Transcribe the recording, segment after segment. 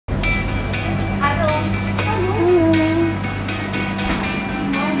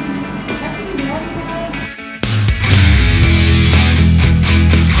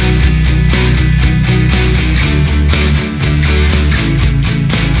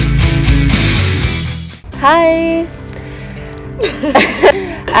Hi,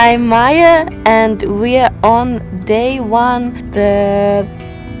 I'm Maya and we're on day 1, the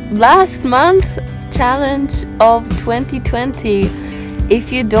last month challenge of 2020.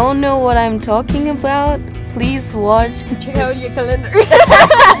 If you don't know what I'm talking about, please watch. Check out your calendar.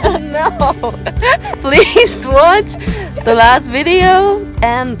 No, please watch the last video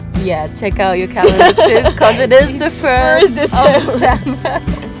and check out your calendar too, because it is the 1st December.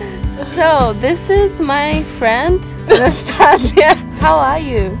 So this is my friend Anastasia. How are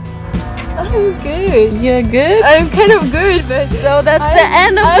you? I'm good. You're good? I'm kind of good, but so that's the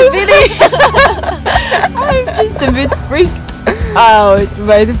end of the video. I'm just a bit freaked out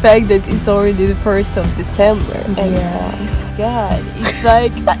by the fact that it's already the 1st of December. And God, it's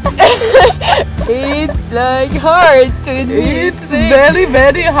like it's like hard to admit. It's very,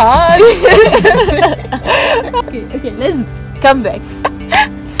 very hard. Okay, let's come back.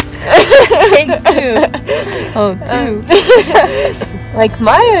 Take 2. Oh, 2. Like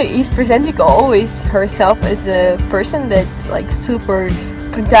Maya is presenting always herself as a person that's like super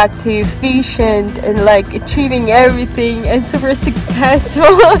productive, efficient, and like achieving everything and super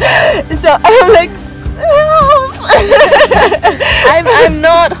successful. So I'm like, I'm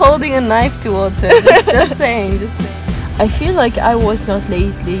not holding a knife towards her. Just saying. I feel like I was not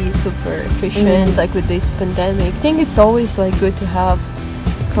lately super efficient, like with this pandemic. I think it's always like good to have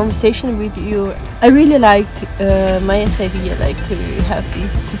conversation with you. I really liked Maya's idea, like to have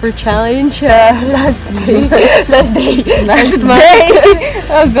this super challenge last month.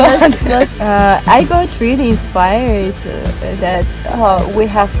 Oh God! I got really inspired that we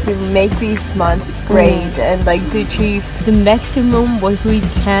have to make this month great and like to achieve the maximum what we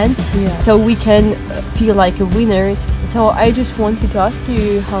can, so we can feel like winners. So I just wanted to ask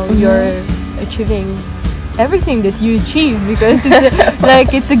you how you're achieving everything that you achieve, because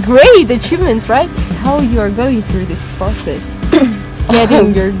it's it's a great achievement, right? How you are going through this process,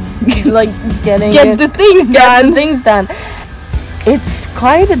 getting the things done. It's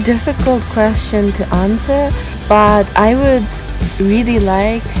quite a difficult question to answer, but I would really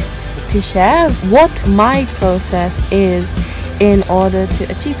like to share what my process is in order to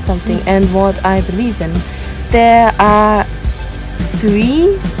achieve something and what I believe in. There are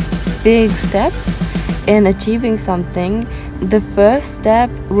 3 big steps in achieving something. The first step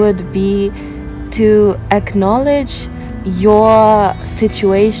would be to acknowledge your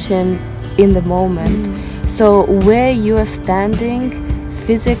situation in the moment. So where you are standing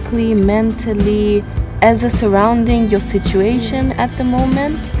physically, mentally, as a surrounding, your situation at the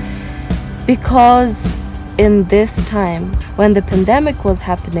moment. Because in this time when the pandemic was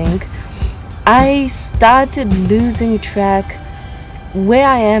happening, I started losing track where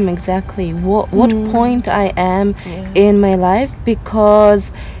I am exactly, what point I am in my life,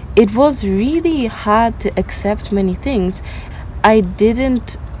 because it was really hard to accept many things. I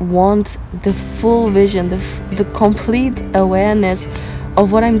didn't want the full vision, the complete awareness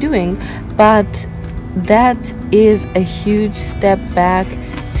of what I'm doing, but that is a huge step back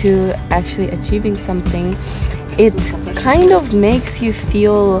to actually achieving something. It kind of makes you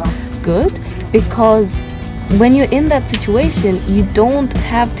feel good, because when you're in that situation, you don't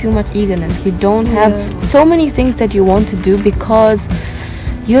have too much eagerness. You don't have so many things that you want to do, because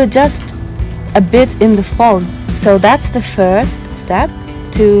you're just a bit in the fog. So that's the first step,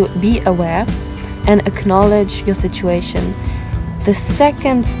 to be aware and acknowledge your situation. The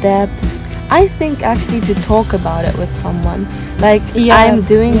second step, I think, actually to talk about it with someone, like I'm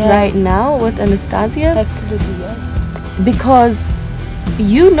doing right now with Anastasia. Absolutely, yes. Because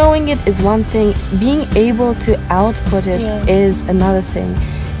you knowing it is one thing, being able to output it is another thing.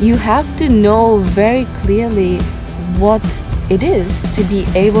 You have to know very clearly what it is to be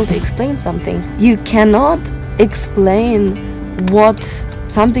able to explain something. You cannot explain what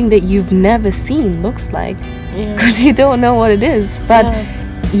something that you've never seen looks like, because you don't know what it is, but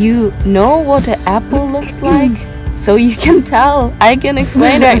you know what an apple looks like, so you can tell. I can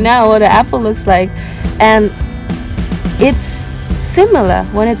explain right now what an apple looks like, and it's similar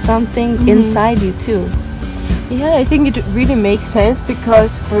when it's something inside you too. Yeah, I think it really makes sense,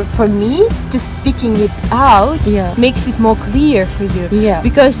 because for me, just speaking it out makes it more clear for you. Yeah.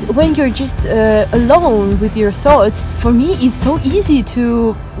 Because when you're just alone with your thoughts, for me it's so easy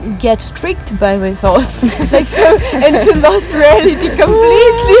to get tricked by my thoughts, like so, and to lost reality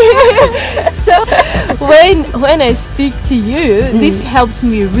completely. So when I speak to you, this helps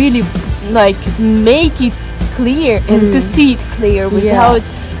me really like make it clear and to see it clear without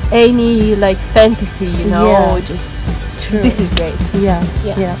any like fantasy, you know, just this is great. Yeah.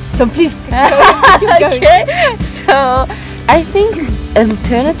 So please okay, so I think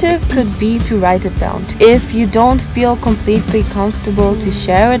alternative could be to write it down. If you don't feel completely comfortable to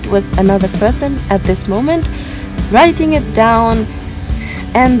share it with another person at this moment, writing it down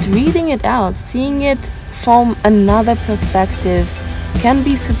and reading it out, seeing it from another perspective can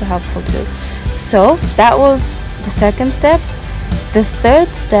be super helpful too. So that was the second step. The third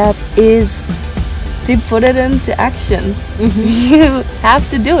step is to put it into action. You have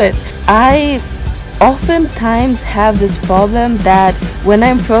to do it. I oftentimes have this problem that when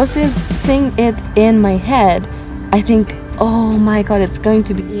I'm processing it in my head, I think, oh my god, it's going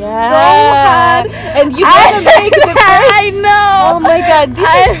to be so hard, and you never make the first. I know. Oh my god, this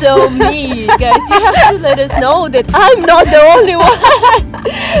is so me, guys. You have to let us know that I'm not the only one.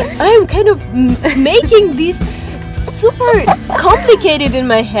 I'm kind of making this super complicated in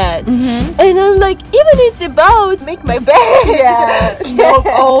my head, and I'm like, even it's about make my bed. No,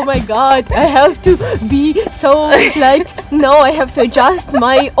 oh my god, I have to be so like, no, I have to adjust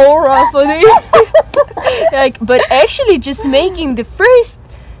my aura for this. Like, but actually just making the first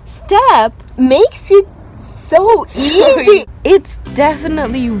step makes it so easy. It's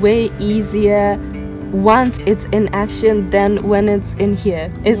definitely way easier once it's in action than when it's in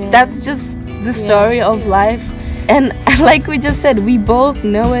here. That's just the story of life. And like we just said, we both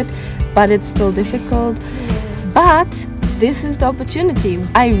know it, but it's still difficult. But this is the opportunity.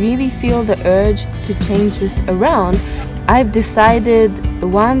 I really feel the urge to change this around. I've decided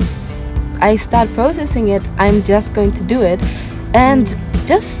once I start processing it, I'm just going to do it. And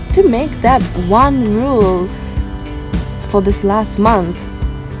just to make that one rule for this last month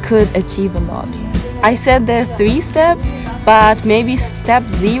could achieve a lot. I said there are 3 steps, but maybe step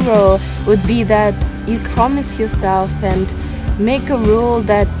 0 would be that you promise yourself and make a rule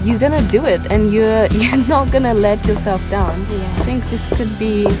that you're gonna do it and you're not gonna let yourself down. I think this could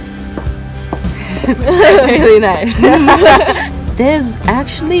be really nice. There's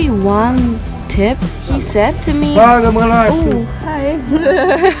actually one tip he said to me. Oh, hi.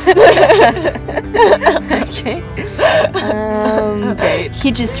 Okay. Great.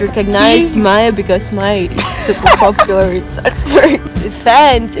 He just recognized Maya because Maya is super popular. It's for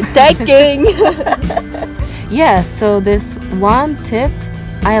fans attacking. Yeah, so this one tip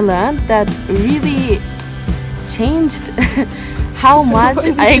I learned that really changed how much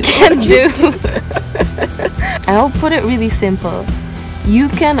I can do. I'll put it really simple. You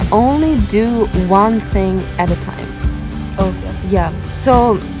can only do one thing at a time. Okay. Yeah,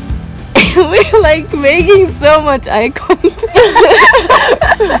 so we're like making so much eye contact.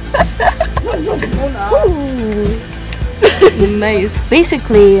 Nice.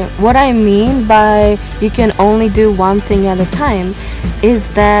 Basically, what I mean by you can only do one thing at a time is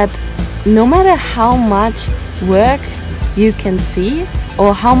that no matter how much work you can see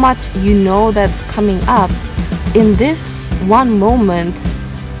or how much you know that's coming up, in this one moment,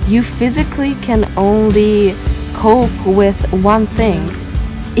 you physically can only cope with one thing.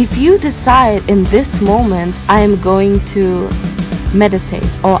 If you decide in this moment, I'm going to meditate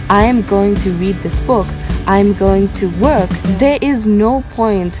or I'm going to read this book, I'm going to work, there is no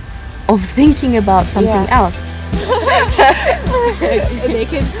point of thinking about something else. They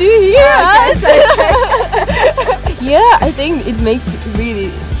can still hear us. Yeah, I think it makes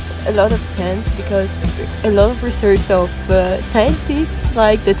really a lot of sense because a lot of research of scientists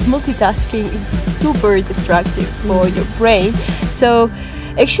like that multitasking is super destructive for your brain. So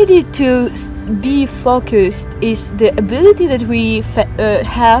actually to be focused is the ability that we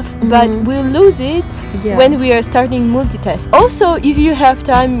have, but we'll lose it when we are starting multitask. Also, if you have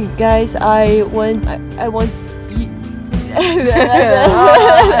time, guys, I want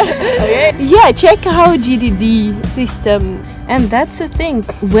yeah, check how GDD system. And that's the thing,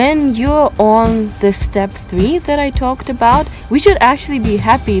 when you're on the step 3 that I talked about, we should actually be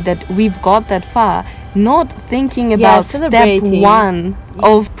happy that we've got that far, not thinking about step 1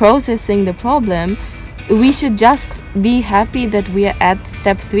 of processing the problem. We should just be happy that we are at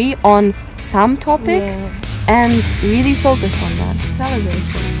step 3 on some topic and really focus on that.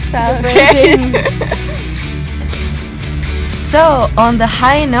 Celebrating. So, on the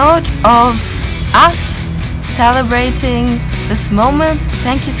high note of us celebrating this moment,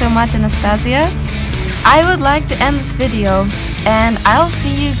 thank you so much, Anastasia. I would like to end this video and I'll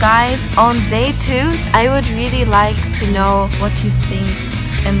see you guys on day 2. I would really like to know what you think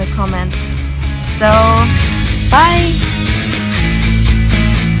in the comments. So, bye!